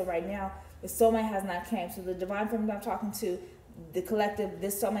yet. So right now, the soulmate has not came. So the divine feminine I'm talking to, the collective,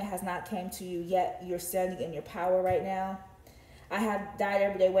 this soulmate has not came to you yet. You're standing in your power right now. I have died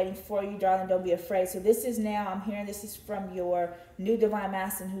every day waiting for you, darling. Don't be afraid. So this is now, I'm hearing this is from your new divine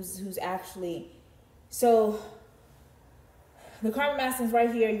masculine who's actually, so the karmic masculine's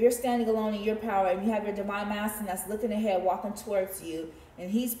right here. You're standing alone in your power, and you have your divine masculine that's looking ahead, walking towards you. And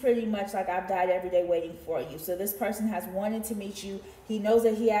he's pretty much like, I've died every day waiting for you. So this person has wanted to meet you. He knows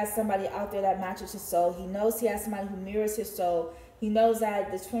that he has somebody out there that matches his soul. He knows he has somebody who mirrors his soul. He knows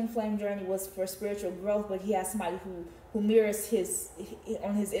that the twin flame journey was for spiritual growth, but he has somebody who mirrors his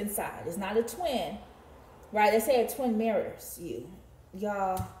on his inside. It's not a twin, right? They say a twin mirrors you.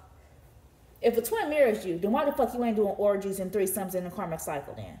 Y'all, if a twin mirrors you, then why the fuck you ain't doing orgies and threesomes in the karmic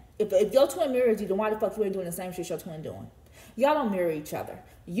cycle then? If your twin mirrors you, then why the fuck you ain't doing the same shit your twin doing? Y'all don't mirror each other.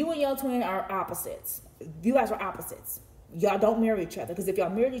 You and your twin are opposites. You guys are opposites. Y'all don't mirror each other. Because if y'all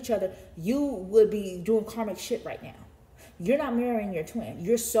mirrored each other, you would be doing karmic shit right now. You're not mirroring your twin.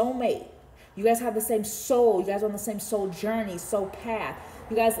 Your soulmate. You guys have the same soul. You guys are on the same soul journey, soul path.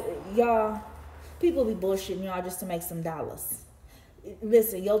 You guys, y'all, people be bullshitting y'all just to make some dollars.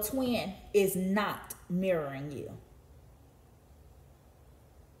 Listen, your twin is not mirroring you.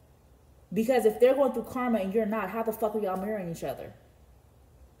 Because if they're going through karma and you're not, how the fuck are y'all mirroring each other?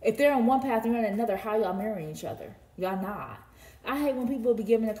 If they're on one path and you're on another, how y'all mirroring each other? Y'all not. I hate when people be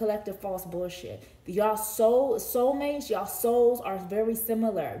giving a collective false bullshit. Y'all soulmates, y'all souls are very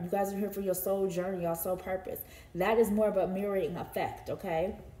similar. You guys are here for your soul journey, your soul purpose. That is more of a mirroring effect,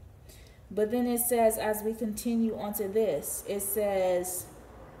 okay? But then it says, as we continue onto this, it says,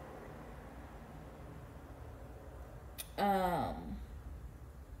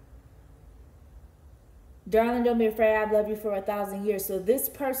 darling, don't be afraid. I've loved you for 1,000 years. So this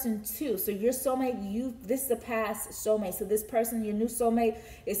person too. So your soulmate, this is a past soulmate. So this person, your new soulmate,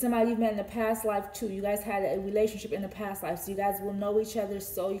 is somebody you've met in the past life too. You guys had a relationship in the past life. So you guys will know each other's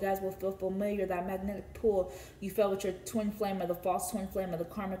soul. You guys will feel familiar. That magnetic pull you felt with your twin flame or the false twin flame or the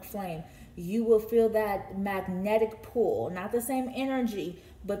karmic flame. You will feel that magnetic pull. Not the same energy,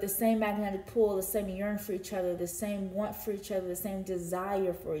 but the same magnetic pull, the same yearn for each other, the same want for each other, the same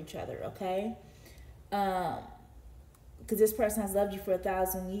desire for each other, okay? Because this person has loved you for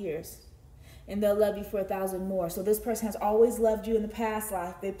 1,000 years, and they'll love you for 1,000 more. So this person has always loved you in the past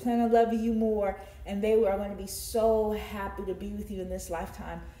life. They plan on loving you more, and they are going to be so happy to be with you in this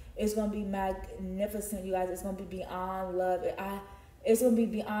lifetime. It's going to be magnificent, you guys. It's going to be beyond love. It's going to be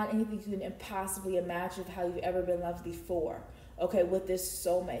beyond anything you can possibly imagine of how you've ever been loved before. Okay, with this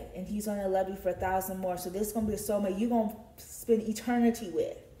soulmate, and he's going to love you for 1,000 more. So this is going to be a soulmate you're going to spend eternity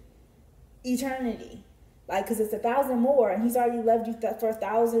with. Eternity, like, because it's 1,000 more, and he's already loved you for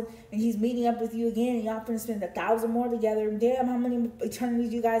 1,000, and he's meeting up with you again, and y'all gonna spend 1,000 more together. Damn, how many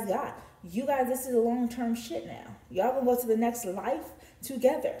eternities you guys got? You guys, this is a long-term shit now. Y'all gonna go to the next life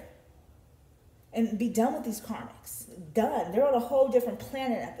together and be done with these karmics. Done. They're on a whole different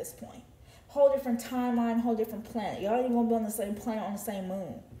planet at this point. Whole different timeline, whole different planet. Y'all ain't even gonna be on the same planet, on the same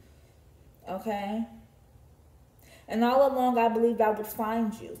moon. Okay? And all along, I believed I would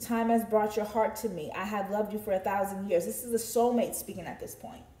find you. Time has brought your heart to me. I have loved you for 1,000 years. This is a soulmate speaking at this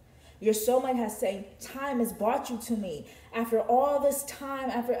point. Your soulmate has said, time has brought you to me. After all this time,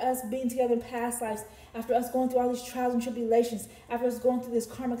 after us being together in past lives, after us going through all these trials and tribulations, after us going through this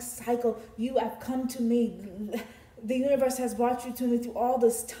karmic cycle, you have come to me. The universe has brought you to me through all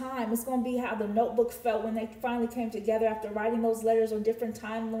this time. It's going to be how the Notebook felt when they finally came together after writing those letters on different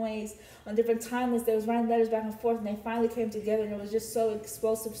timelines, on different timelines. They was writing letters back and forth, and they finally came together, and it was just so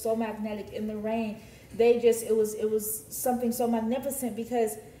explosive, so magnetic in the rain. It was something so magnificent,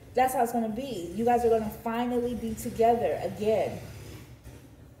 because that's how it's going to be. You guys are going to finally be together again.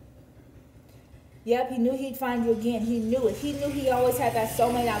 Yep, he knew he'd find you again. He knew it. He knew he always had that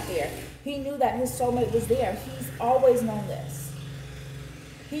soulmate out there. He knew that his soulmate was there. He's always known this.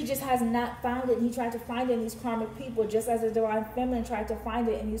 He just has not found it. And he tried to find it in these karmic people, just as the divine feminine tried to find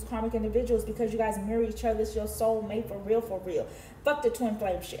it in these karmic individuals, because you guys mirror each other. It's your soulmate for real, for real. Fuck the twin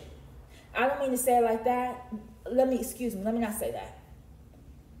flame shit. I don't mean to say it like that. Let me not say that.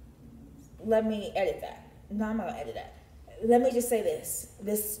 Let me edit that. No, I'm not going to edit that. let me just say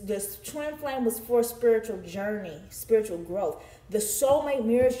this twin flame was for spiritual journey, spiritual growth. The soulmate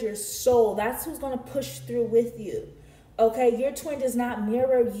mirrors your soul. That's who's going to push through with you. Okay, your twin does not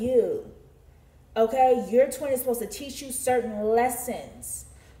mirror you. Okay, your twin is supposed to teach you certain lessons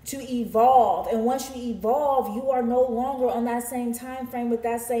to evolve, and once you evolve, you are no longer on that same time frame with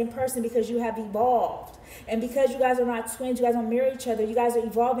that same person, because you have evolved. And because you guys are not twins, you guys don't mirror each other, you guys are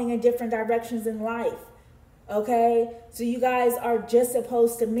evolving in different directions in life. Okay, so you guys are just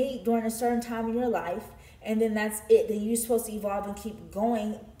supposed to meet during a certain time in your life, and then that's it. Then you're supposed to evolve and keep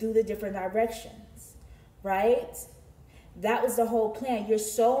going through the different directions, right? That was the whole plan. Your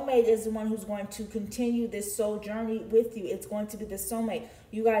soulmate is the one who's going to continue this soul journey with you. It's going to be the soulmate.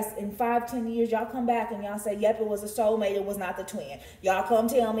 You guys, in 5-10 years, y'all come back and y'all say, yep, it was a soulmate, it was not the twin. Y'all come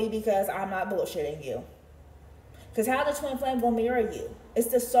tell me, because I'm not bullshitting you. Because how the twin flame gonna mirror you? It's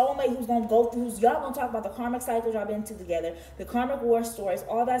the soulmate who's gonna go through, y'all gonna talk about the karmic cycles y'all been to together, the karmic war stories,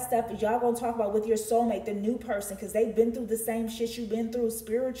 all that stuff is y'all gonna talk about with your soulmate, the new person, because they've been through the same shit you've been through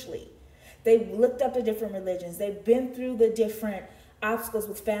spiritually. They've looked up the different religions. They've been through the different obstacles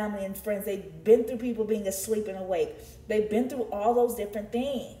with family and friends. They've been through people being asleep and awake. They've been through all those different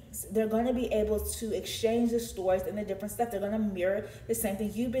things. They're going to be able to exchange the stories and the different stuff. They're going to mirror the same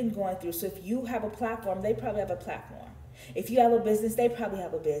thing you've been going through. So if you have a platform, they probably have a platform. If you have a business, they probably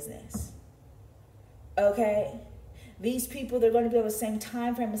have a business. Okay? These people, they're going to be on the same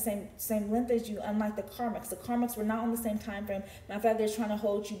time frame, the same length as you, unlike the karmics. The karmics were not on the same time frame. Matter of fact, they're trying to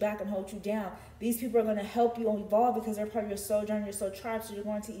hold you back and hold you down. These people are going to help you evolve, because they're part of your soul journey, your soul tribe, so you're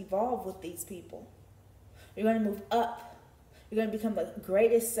going to evolve with these people. You're going to move up. You're going to become the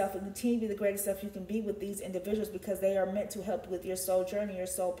greatest self and continue to be the greatest self you can be with these individuals, because they are meant to help you with your soul journey, your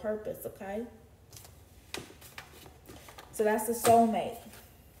soul purpose, okay? So that's the soulmate.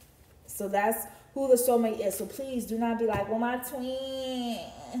 So that's who the soulmate is. So please do not be like, well, my twin,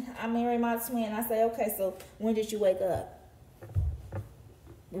 I married my twin. I say, okay, so when did you wake up?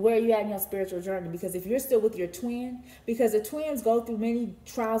 Where are you at in your spiritual journey? Because if you're still with your twin, because the twins go through many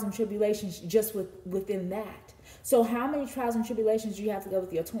trials and tribulations just within that. So how many trials and tribulations do you have to go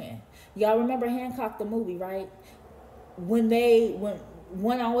with your twin? Y'all remember Hancock, the movie, right? When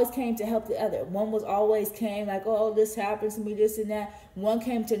one always came to help the other. One was always came like, oh, this happens to me, this and that. One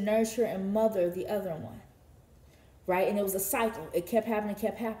came to nurture and mother the other one, right? And it was a cycle. It kept happening,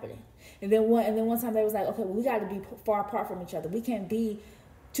 kept happening. And then one time they was like, okay, well, we got to be far apart from each other. We can't be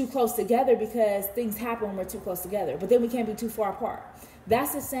too close together, because things happen when we're too close together. But then we can't be too far apart.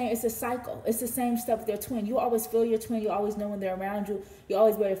 That's the same. It's a cycle. It's the same stuff with your twin. You always feel your twin. You always know when they're around you. You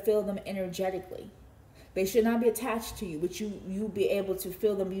always be able to feel them energetically. They should not be attached to you, but you be able to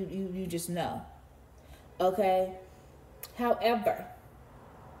feel them. You just know. Okay? However,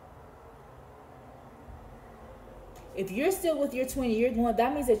 if you're still with your twin,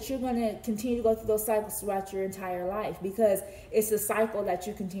 that means that you're going to continue to go through those cycles throughout your entire life, because it's a cycle that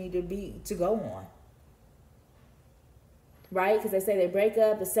you continue to go on. Right? Because they say they break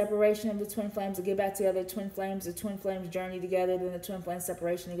up, the separation of the twin flames to get back together, the twin flames journey together, then the twin flames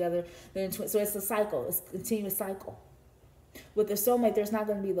separation together, so it's a cycle. It's a continuous cycle. With the soulmate, there's not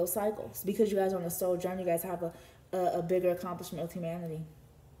going to be those cycles, because you guys are on the soul journey. You guys have a bigger accomplishment with humanity.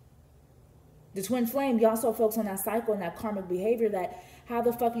 The twin flame, you also focus on that cycle and that karmic behavior. That how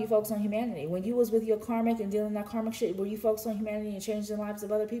the fuck are you focused on humanity? When you was with your karmic and dealing with that karmic shit, were you focused on humanity and changing the lives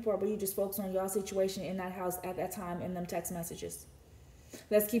of other people, or were you just focused on your situation in that house at that time in them text messages?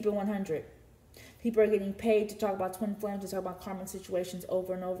 Let's keep it 100. People are getting paid to talk about twin flames, to talk about karmic situations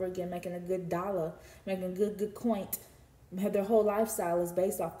over and over again, making a good dollar, making a good coin. Their whole lifestyle is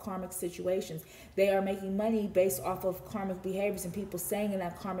based off karmic situations. They are making money based off of karmic behaviors and people staying in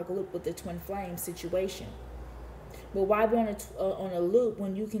that karmic loop with the twin flame situation. But why be on a loop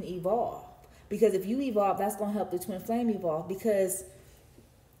when you can evolve? Because if you evolve, that's going to help the twin flame evolve, because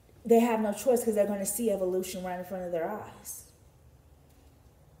they have no choice, because they're going to see evolution right in front of their eyes.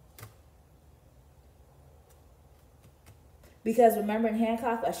 Because remember in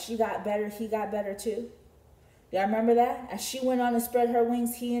Hancock, as she got better, he got better too. Y'all remember that? As she went on to spread her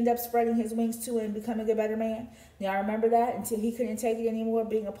wings, he ended up spreading his wings too and becoming a better man. Y'all remember that? Until he couldn't take it anymore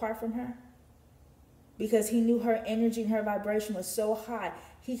being apart from her. Because he knew her energy and her vibration was so high,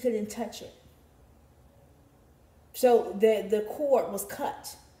 he couldn't touch it. So the cord was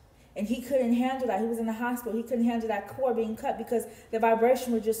cut. And he couldn't handle that. He was in the hospital. He couldn't handle that cord being cut, because the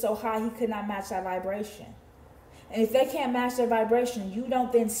vibration was just so high, he could not match that vibration. And if they can't match their vibration, you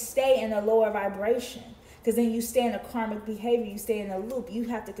don't then stay in a lower vibration. Because then you stay in a karmic behavior, you stay in a loop. You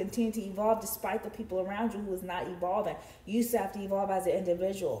have to continue to evolve despite the people around you who is not evolving. You still have to evolve as an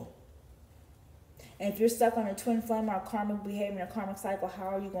individual. And if you're stuck on a twin flame or a karmic behavior and a karmic cycle, how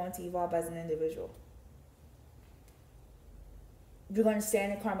are you going to evolve as an individual? You're going to stay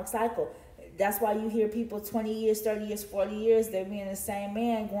in a karmic cycle. That's why you hear people 20 years, 30 years, 40 years, they're being the same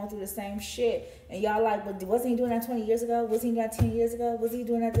man, going through the same shit. And y'all like, but wasn't he doing that 20 years ago? Was he doing that 10 years ago? Was he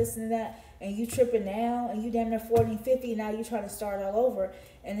doing that this and that? And you tripping now, and you damn near 40 and 50, now you trying to start all over.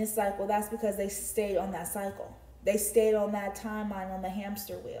 And it's like, well, that's because they stayed on that cycle. They stayed on that timeline, on the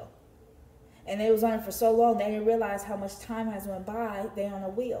hamster wheel. And they was on it for so long, they didn't realize how much time has went by. They on a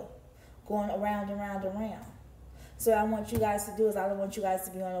wheel, going around and round and round. So I want you guys to do is I don't want you guys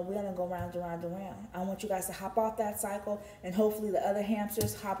to be on a wheel and go round and round and round. I want you guys to hop off that cycle, and hopefully the other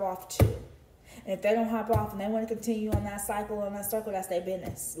hamsters hop off too. And if they don't hop off and they want to continue on that cycle, on that circle, that's their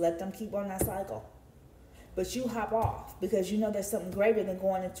business. Let them keep on that cycle. But you hop off because you know there's something greater than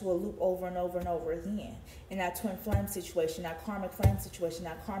going into a loop over and over and over again. In that twin flame situation, that karmic flame situation,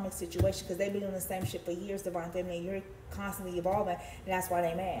 that karmic situation, because they've been doing the same shit for years, divine feminine. You're constantly evolving, and that's why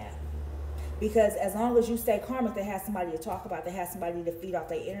they mad. Because as long as you stay karmic, they have somebody to talk about. They have somebody to feed off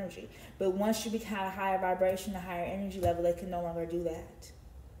their energy. But once you become a higher vibration, a higher energy level, they can no longer do that.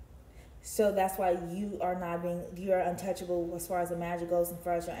 So that's why you're untouchable as far as the magic goes and as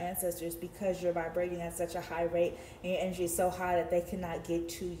far as your ancestors, because you're vibrating at such a high rate and your energy is so high that they cannot get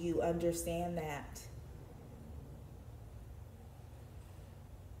to you. Understand that.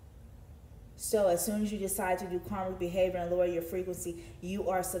 So as soon as you decide to do karmic behavior and lower your frequency, you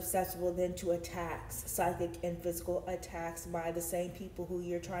are susceptible then to attacks, psychic and physical attacks by the same people who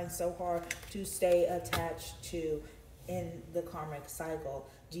you're trying so hard to stay attached to in the karmic cycle.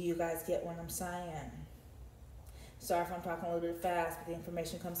 Do you guys get what I'm saying? Sorry if I'm talking a little bit fast, but the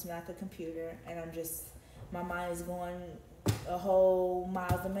information comes to me like a computer, and my mind is going a whole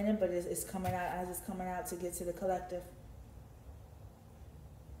miles a minute, but it's coming out as it's coming out to get to the collective.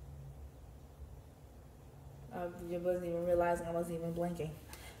 I wasn't even realizing I wasn't even blinking.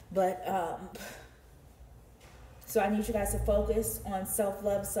 But, so I need you guys to focus on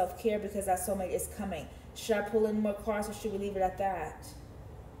self-love, self-care, because that soulmate is coming. Should I pull in more cards, or should we leave it at that?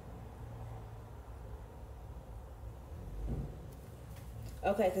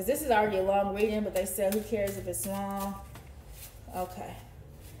 Okay, because this is already a long reading, but they said who cares if it's long? Okay.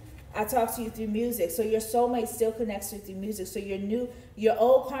 I talk to you through music. So your soulmate still connects you through music. So your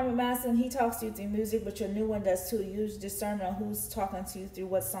old karmic masculine, he talks to you through music, but your new one does too. You discern on who's talking to you through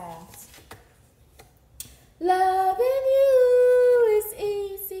what songs. Loving you is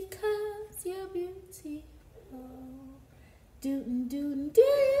easy 'cause you're beautiful. Dootin' dootin' doo.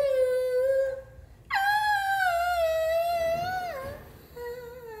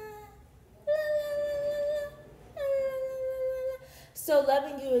 So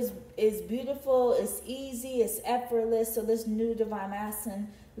loving you is beautiful, it's easy, it's effortless. So this new divine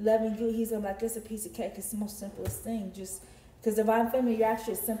masculine, loving you, he's gonna be like, it's a piece of cake, it's the most simplest thing. Just because divine feminine, you're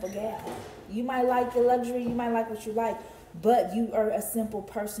actually a simple gal. You might like the luxury, you might like what you like, but you are a simple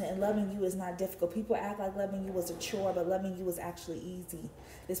person, and loving you is not difficult. People act like loving you was a chore, but loving you is actually easy.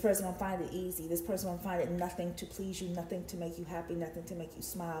 This person gonna find it easy. This person gonna find it nothing to please you, nothing to make you happy, nothing to make you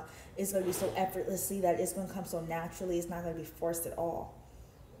smile. It's gonna be so effortlessly that it's gonna come so naturally. It's not gonna be forced at all.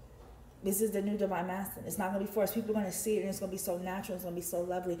 This is the new divine masculine. It's not gonna be forced. People are gonna see it, and it's gonna be so natural. It's gonna be so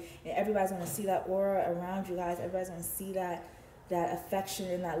lovely, and everybody's gonna see that aura around you guys. Everybody's gonna see that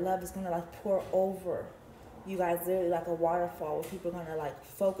affection and that love is gonna like pour over you guys, literally like a waterfall, where people are gonna like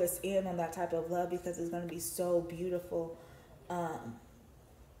focus in on that type of love because it's gonna be so beautiful,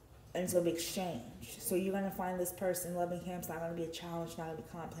 and it's gonna be exchange. So you're gonna find this person loving him. It's not gonna be a challenge, it's not gonna be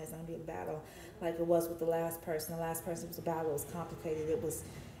complex, it's not gonna be a battle like it was with the last person. The last person was a battle. It was complicated. It was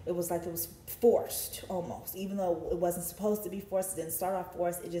like it was forced almost, even though it wasn't supposed to be forced. It didn't start off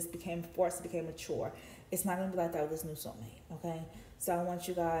forced. It just became forced. It became a chore. It's not gonna be like that with this new soulmate. Okay. So I want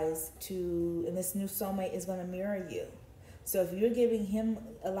you guys to, and this new soulmate is going to mirror you. So if you're giving him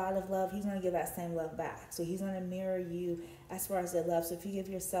a lot of love, he's going to give that same love back. So he's going to mirror you as far as the love. So if you give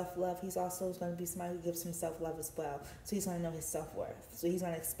yourself love, he's also going to be somebody who gives himself love as well. So he's going to know his self-worth. So he's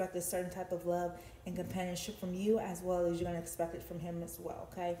going to expect a certain type of love and companionship from you, as well as you're going to expect it from him as well,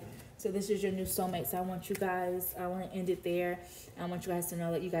 okay? So this is your new soulmate. So I want you guys, I want to end it there. I want you guys to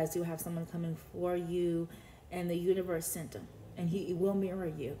know that you guys do have someone coming for you, and the universe sent them. And he will mirror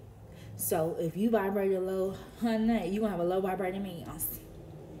you. So if you vibrate low, honey, you're going to have a low vibrating man.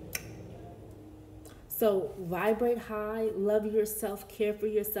 So vibrate high, love yourself, care for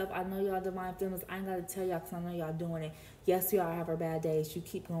yourself. I know y'all divine feminines. I ain't got to tell y'all because I know y'all doing it. Yes, y'all have our bad days. You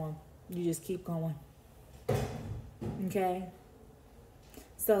keep going. You just keep going. Okay?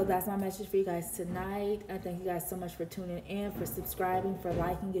 So that's my message for you guys tonight. I thank you guys so much for tuning in, for subscribing, for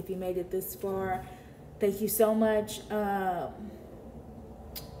liking if you made it this far. Thank you so much. I'm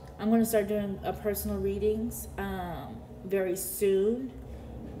going to start doing personal readings very soon.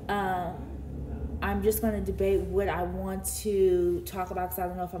 I'm just going to debate what I want to talk about, because I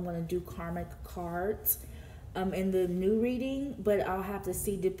don't know if I'm going to do karmic cards in the new reading, but I'll have to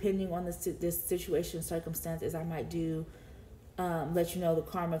see depending on this situation, circumstances. I might do let you know the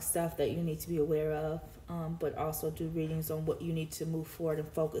karmic stuff that you need to be aware of, but also do readings on what you need to move forward and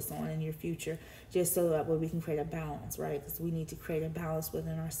focus on in your future, just so that way we can create a balance, right? Because we need to create a balance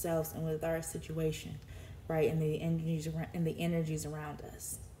within ourselves and with our situation, right? And the energies around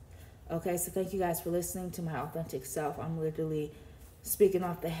us. Okay, so thank you guys for listening to my authentic self. I'm literally speaking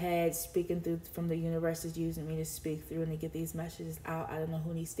off the head, speaking through from the universe is using me to speak through and to get these messages out. I don't know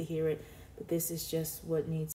who needs to hear it, but this is just what needs